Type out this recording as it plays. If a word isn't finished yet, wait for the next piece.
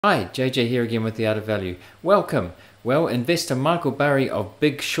Hi, JJ here again with The Art of Value. Welcome. Well, investor Michael Burry of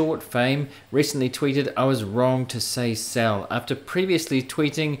Big Short fame recently tweeted, "I was wrong to say sell," after previously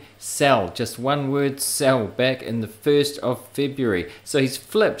tweeting sell, just one word, sell, back in the 1st of February. So he's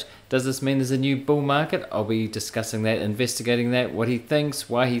flipped. Does this mean there's a new bull market? I'll be discussing that, investigating that, what he thinks,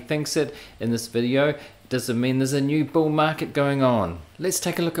 why he thinks it in this video. Does it mean there's a new bull market going on? Let's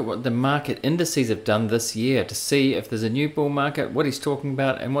take a look at what the market indices have done this year to see if there's a new bull market, what he's talking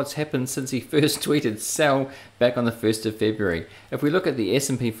about, and what's happened since he first tweeted sell back on the 1st of February. If we look at the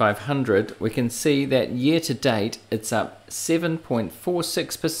S&P 500, we can see that year to date, it's up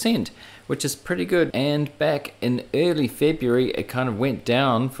 7.46%, which is pretty good. And back in early February, it kind of went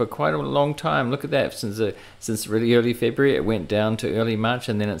down for quite a long time. Look at that, since really early February, it went down to early March,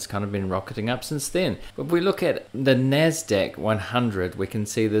 and then it's kind of been rocketing up since then. But if we look at the NASDAQ 100, we can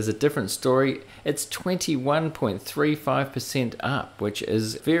see there's a different story. It's 21.35% up, which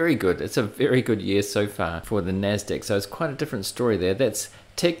is very good. It's a very good year so far for the NASDAQ. So it's quite a different story there. That's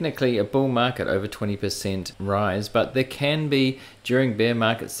technically a bull market, over 20% rise, but there can be, during bear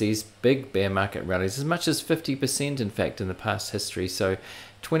markets, these big bear market rallies, as much as 50% in fact in the past history. So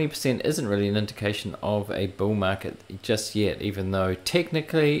 20% isn't really an indication of a bull market just yet, even though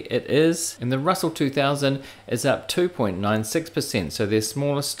technically it is. And the Russell 2000 is up 2.96%. So they're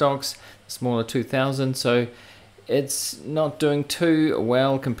smaller stocks, smaller 2000. So it's not doing too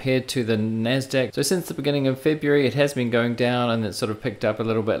well compared to the NASDAQ. So since the beginning of February, it has been going down, and it's sort of picked up a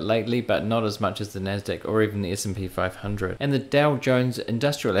little bit lately, but not as much as the NASDAQ or even the S&P 500. And the Dow Jones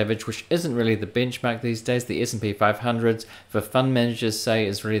Industrial Average, which isn't really the benchmark these days, the S&P 500s for fund managers say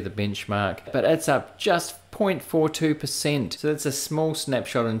is really the benchmark, but it's up just 0.42%. So that's a small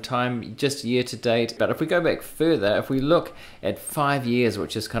snapshot in time, just year to date. But if we go back further, if we look at 5 years,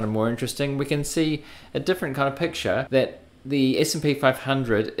 which is kind of more interesting, we can see a different kind of picture. That the S&P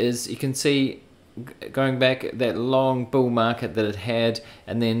 500 is, you can see, going back that long bull market that it had,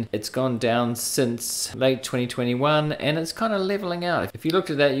 and then it's gone down since late 2021, and it's kind of leveling out. If you looked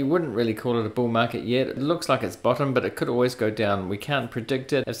at that, you wouldn't really call it a bull market yet. It looks like it's bottom, but it could always go down. We can't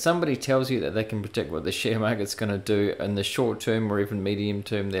predict it. If somebody tells you that they can predict what the share market's going to do in the short term or even medium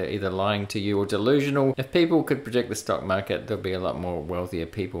term, they're either lying to you or delusional. If people could predict the stock market, there'll be a lot more wealthier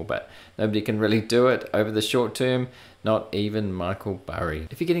people, but nobody can really do it over the short term. Not even Michael Burry.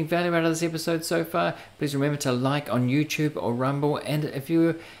 If you're getting value out of this episode so far, please remember to like on YouTube or Rumble. And if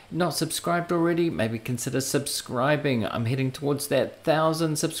you're not subscribed already, maybe consider subscribing. I'm heading towards that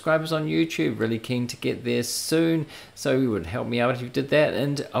 1,000 subscribers on YouTube. Really keen to get there soon. So it would help me out if you did that.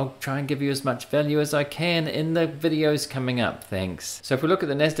 And I'll try and give you as much value as I can in the videos coming up. Thanks. So if we look at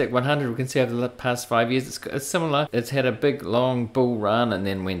the NASDAQ 100, we can see over the past 5 years, it's similar. It's had a big long bull run and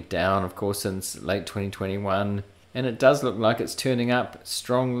then went down, of course, since late 2021. And it does look like it's turning up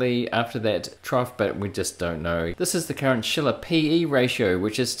strongly after that trough, but we just don't know. This is the current Shiller PE ratio,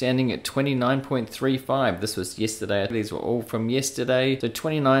 which is standing at 29.35. This was yesterday. These were all from yesterday. So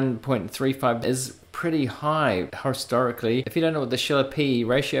 29.35 is pretty high historically. If you don't know what the Shiller PE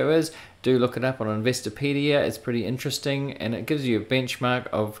ratio is, do look it up on Investopedia. It's pretty interesting, and it gives you a benchmark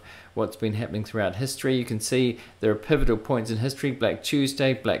of what's been happening throughout history. You can see there are pivotal points in history: Black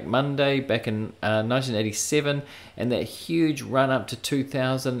Tuesday, Black Monday back in 1987, and that huge run up to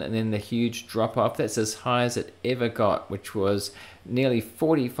 2000, and then the huge drop off. That's as high as it ever got, which was nearly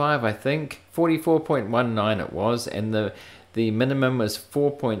 45, I think. 44.19 it was, and the minimum was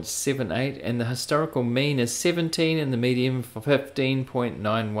 4.78, and the historical mean is 17, and the median for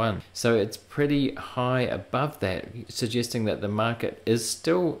 15.91. So it's pretty high above that, suggesting that the market is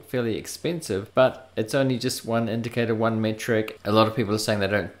still fairly expensive, but it's only just one indicator, one metric. A lot of people are saying they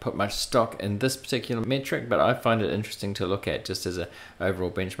don't put much stock in this particular metric, but I find it interesting to look at just as an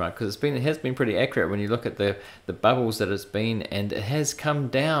overall benchmark, because it has been pretty accurate when you look at the bubbles that it's been, and it has come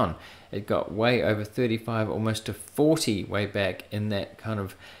down. It got way over 35, almost to 40 way back in that kind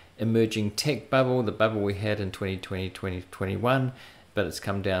of emerging tech bubble, the bubble we had in 2020, 2021, but it's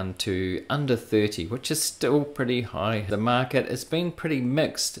come down to under 30, which is still pretty high. The market has been pretty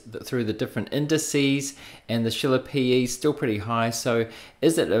mixed through the different indices, and the Shiller PE is still pretty high. So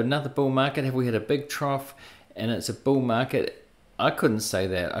is it another bull market? Have we had a big trough and it's a bull market? I couldn't say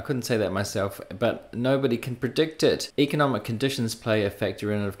that. I couldn't say that myself, but nobody can predict it. Economic conditions play a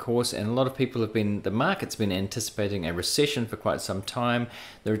factor in it, of course, and a lot of people have been, the market's been anticipating a recession for quite some time.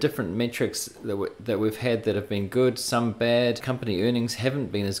 There are different metrics that we've had that have been good, some bad. Company earnings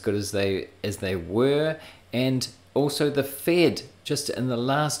haven't been as good as they were, and also the Fed. Just in the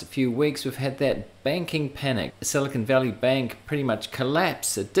last few weeks, we've had that banking panic. Silicon Valley Bank pretty much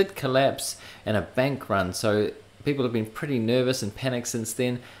collapsed. It did collapse in a bank run, so people have been pretty nervous and panicked since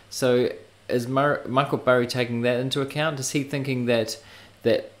then. So is Michael Burry taking that into account? Is he thinking that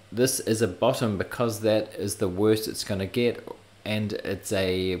this is a bottom because that is the worst it's going to get, and it's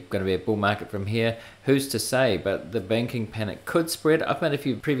going to be a bull market from here? Who's to say? But the banking panic could spread. I've made a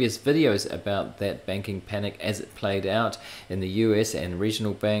few previous videos about that banking panic as it played out in the US and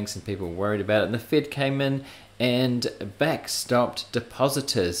regional banks, and people were worried about it, and the Fed came in and backstopped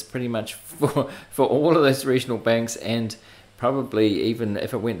depositors pretty much for all of those regional banks, and probably even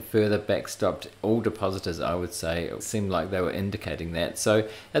if it went further, backstopped all depositors, I would say. It seemed like they were indicating that. So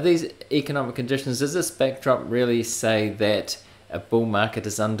are these economic conditions, does this backdrop really say that a bull market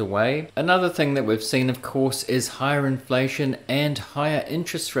is underway? Another thing that we've seen, of course, is higher inflation and higher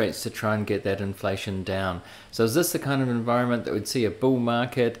interest rates to try and get that inflation down. So is this the kind of environment that would see a bull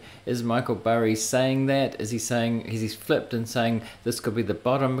market? Is Michael Burry saying that? Is he saying, he's flipped and saying this could be the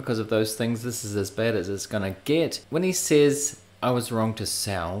bottom because of those things, this is as bad as it's going to get? When he says, I was wrong to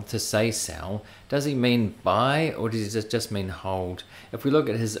say sell, does he mean buy, or does he just mean hold? If we look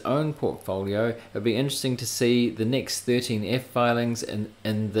at his own portfolio, it'd be interesting to see the next 13 F filings in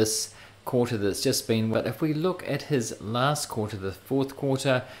this quarter that's just been. But if we look at his last quarter, the fourth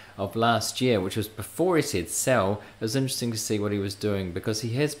quarter of last year, which was before he said sell, it was interesting to see what he was doing, because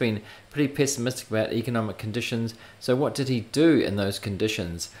he has been pretty pessimistic about economic conditions. So what did he do in those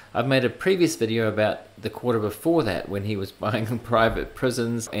conditions? I've made a previous video about the quarter before that, when he was buying private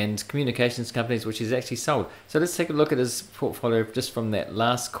prisons and communications companies, which he's actually sold. So let's take a look at his portfolio just from that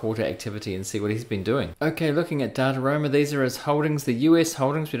last quarter activity and see what he's been doing. Okay, looking at Dataroma, these are his holdings, the US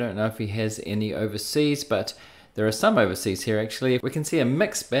holdings. We don't know if he has any overseas, but there are some overseas here actually. We can see a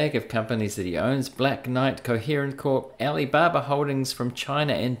mixed bag of companies that he owns: Black Knight, Coherent Corp, Alibaba Holdings from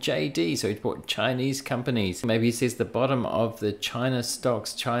China, and JD. So he's bought Chinese companies. Maybe he says the bottom of the China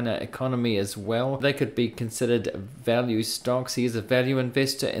stocks, China economy as well. They could be considered value stocks. He is a value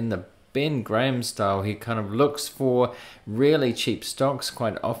investor in the Ben Graham style. He kind of looks for really cheap stocks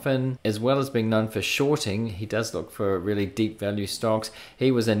quite often, as well as being known for shorting. He does look for really deep value stocks.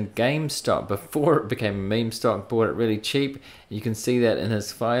 He was in GameStop before it became a meme stock, bought it really cheap. You can see that in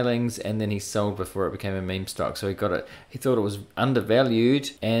his filings, and then he sold before it became a meme stock. So he got it, he thought it was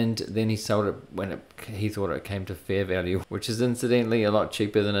undervalued, and then he sold it when he thought it came to fair value, which is incidentally a lot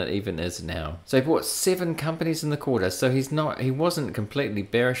cheaper than it even is now. So he bought 7 companies in the quarter. So he wasn't completely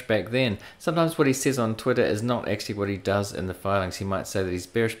bearish back then. Sometimes what he says on Twitter is not actually what he does in the filings. He might say that he's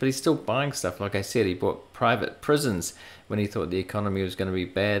bearish, but he's still buying stuff. Like I said, he bought private prisons when he thought the economy was going to be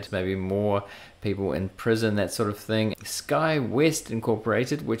bad, maybe more people in prison, that sort of thing. SkyWest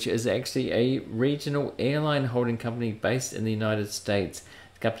Incorporated, which is actually a regional airline holding company based in the United States.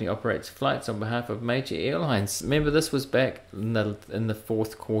 The company operates flights on behalf of major airlines. Remember, this was back in the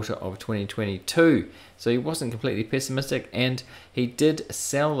fourth quarter of 2022. So he wasn't completely pessimistic, and he did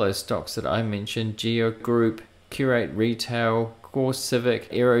sell those stocks that I mentioned: Geo Group, Curate Retail, Core Civic,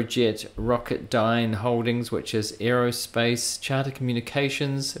 Aerojet, Rocketdyne Holdings, which is aerospace, Charter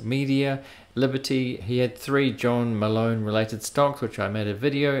Communications, Media, Liberty. He had 3 John Malone related stocks, which I made a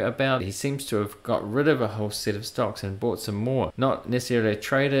video about. He seems to have got rid of a whole set of stocks and bought some more. Not necessarily a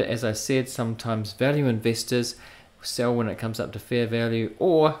trader, as I said. Sometimes value investors sell when it comes up to fair value,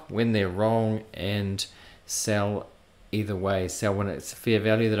 or when they're wrong, and sell either way. Sell when it's fair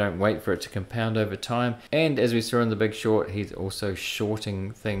value. They don't wait for it to compound over time. And as we saw in the Big Short, he's also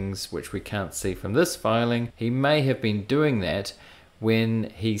shorting things, which we can't see from this filing. He may have been doing that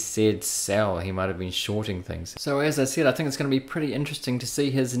when he said sell. He might have been shorting things. So as I said, I think it's going to be pretty interesting to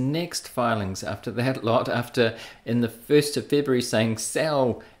see his next filings after that lot, after in the 1st of February saying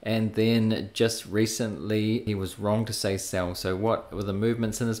sell, and then just recently he was wrong to say sell. So what were the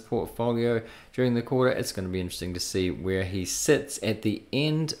movements in his portfolio during the quarter? It's going to be interesting to see where he sits at the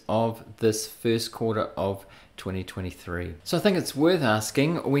end of this first quarter of 2023. So I think it's worth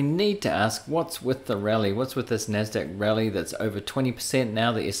asking, we need to ask, what's with the rally? What's with this NASDAQ rally that's over 20%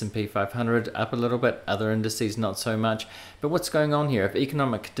 now? The S&P 500 up a little bit, other indices not so much. But what's going on here? If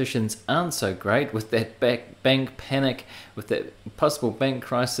economic conditions aren't so great, with that bank panic, with the possible bank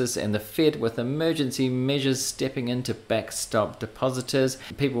crisis, and the Fed with emergency measures stepping in to backstop depositors,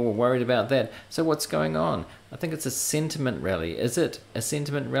 people were worried about that. So what's going on? I think it's a sentiment rally. Is it a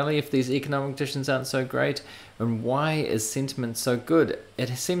sentiment rally if these economic conditions aren't so great? And why is sentiment so good? It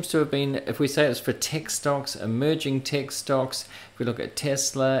seems to have been, if we say it's for tech stocks, emerging tech stocks, if we look at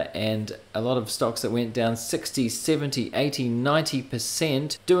Tesla and a lot of stocks that went down 60, 70, 80,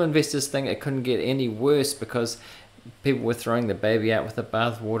 90%, do investors think it couldn't get any worse because people were throwing the baby out with the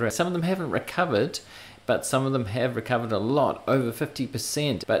bathwater? Some of them haven't recovered, but some of them have recovered a lot, over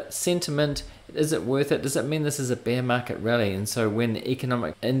 50%. But sentiment Is it worth it? Does it mean this is a bear market rally? And so when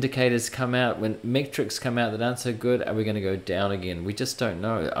economic indicators come out, when metrics come out that aren't so good, are we going to go down again? We just don't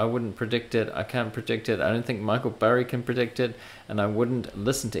know. I wouldn't predict it. I can't predict it. I don't think Michael Burry can predict it. And I wouldn't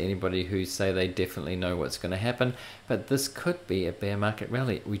listen to anybody who say they definitely know what's going to happen. But this could be a bear market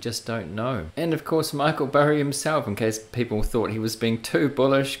rally. We just don't know. And of course, Michael Burry himself, in case people thought he was being too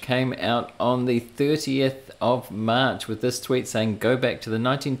bullish, came out on the 30th of March with this tweet saying, go back to the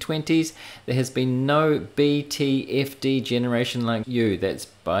 1920s. There has been no BTFD generation like you. That's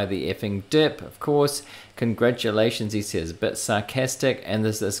by the effing dip, of course. Congratulations, he says, a bit sarcastic. And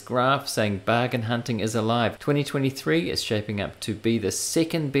there's this graph saying bargain hunting is alive. 2023 is shaping up to be the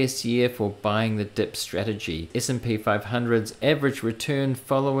second best year for buying the dip strategy. S&P 500's average return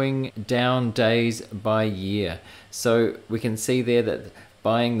following down days by year. So we can see there that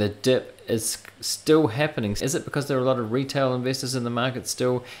buying the dip is still happening. Is it because there are a lot of retail investors in the market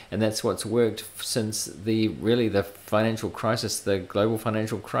still, and that's what's worked since the financial crisis, the global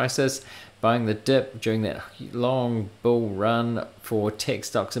financial crisis? Buying the dip during that long bull run for tech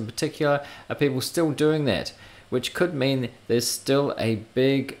stocks in particular, are people still doing that? Which could mean there's still a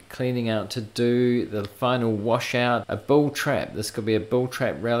big cleaning out to do, the final washout, a bull trap. This could be a bull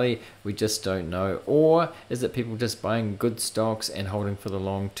trap rally, we just don't know. Or is it people just buying good stocks and holding for the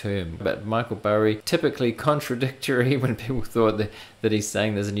long term? But Michael Burry, typically contradictory when people thought that he's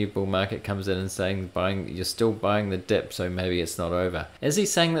saying there's a new bull market, comes in and saying you're still buying the dip, so maybe it's not over. Is he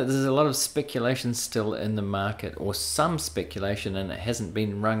saying that there's a lot of speculation still in the market, or some speculation and it hasn't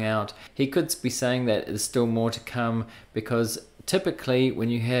been wrung out? He could be saying that there's still more to come, because typically when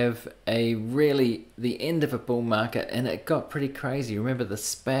you have the end of a bull market, and it got pretty crazy, remember the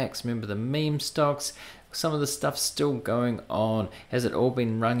SPACs, remember the meme stocks, some of the stuff's still going on. Has it all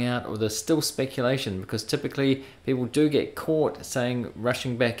been wrung out, or there's still speculation? Because typically people do get caught saying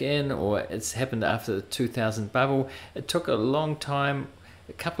rushing back in, or it's happened after the 2000 bubble. It took a long time,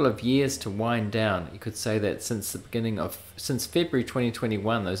 a couple of years to wind down. You could say that since February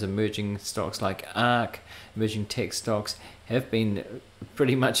 2021, those emerging stocks like ARK, emerging tech stocks, have been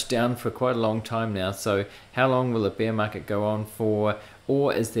pretty much down for quite a long time now. So how long will the bear market go on for,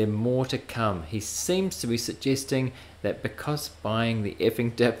 or is there more to come? He seems to be suggesting that because buying the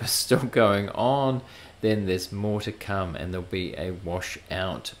effing dip is still going on, then there's more to come, and there'll be a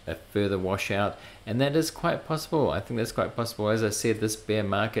washout, a further washout, and that is quite possible. I think that's quite possible. As I said, this bear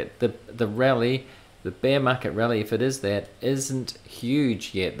market, the bear market rally, if it is that, isn't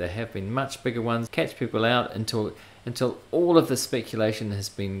huge yet. There have been much bigger ones. Catch people out until all of the speculation has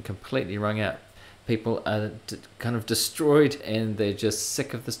been completely wrung out. People are kind of destroyed, and they're just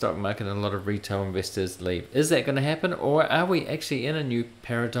sick of the stock market, and a lot of retail investors leave. Is that going to happen, or are we actually in a new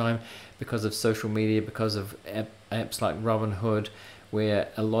paradigm because of social media, because of apps like Robinhood, where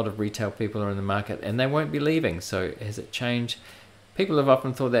a lot of retail people are in the market and they won't be leaving? So has it changed? People have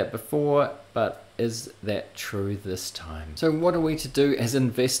often thought that before, but is that true this time? So what are we to do as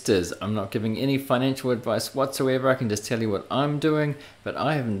investors? I'm not giving any financial advice whatsoever. I can just tell you what I'm doing, but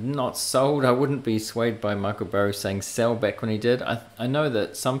I have not sold. I wouldn't be swayed by Michael Burry saying sell back when he did. I know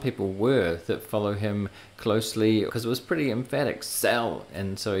that some people were that follow him closely, because it was pretty emphatic, sell.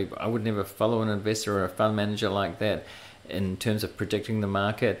 And so I would never follow an investor or a fund manager like that in terms of predicting the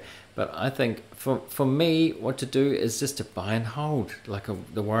market. But I think for me, what to do is just to buy and hold, like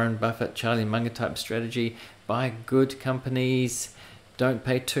the Warren Buffett, Charlie Munger type strategy. Buy good companies, don't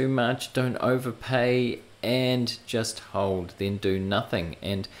pay too much, don't overpay, and just hold, then do nothing,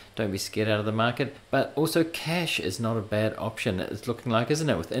 and don't be scared out of the market. But also cash is not a bad option. It's looking like, isn't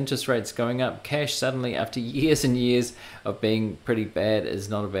it, with interest rates going up, cash suddenly after years and years of being pretty bad is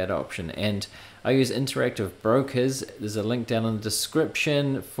not a bad option. And I use Interactive Brokers. There's a link down in the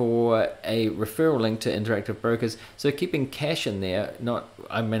description for a referral link to Interactive Brokers. So keeping cash in there,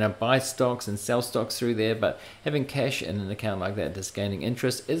 I buy stocks and sell stocks through there, but having cash in an account like that that's gaining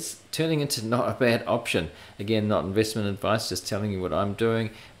interest is turning into not a bad option. Again, not investment advice, just telling you what I'm doing,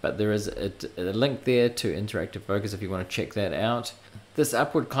 but there is a link there to Interactive Brokers if you want to check that out. This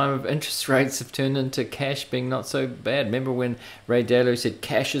upward climb of interest rates have turned into cash being not so bad. Remember when Ray Dalio said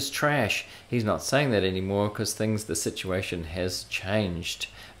cash is trash? He's not saying that anymore, because the situation has changed.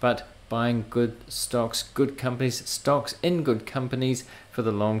 But buying good stocks, good companies, stocks in good companies for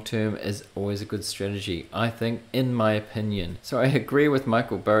the long term is always a good strategy, I think, in my opinion. So I agree with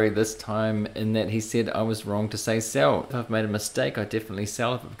Michael Burry this time in that he said I was wrong to say sell. If I've made a mistake, I definitely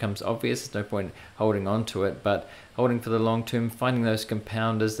sell. If it becomes obvious, there's no point holding on to it, but holding for the long term, finding those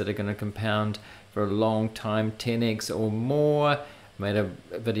compounders that are going to compound for a long time, 10x or more, made a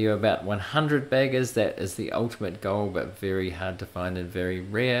video about 100 baggers. That is the ultimate goal, but very hard to find and very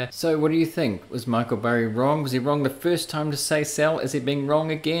rare. So what do you think? Was Michael Burry wrong? Was he wrong the first time to say sell? Is he being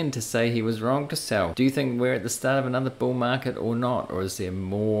wrong again to say he was wrong to sell? Do you think we're at the start of another bull market or not? Or is there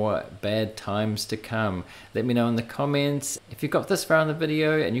more bad times to come? Let me know in the comments. If you got this far in the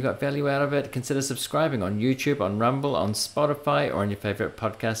video and you got value out of it, consider subscribing on YouTube, on Rumble, on Spotify, or on your favorite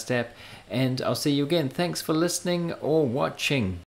podcast app. And I'll see you again. Thanks for listening or watching.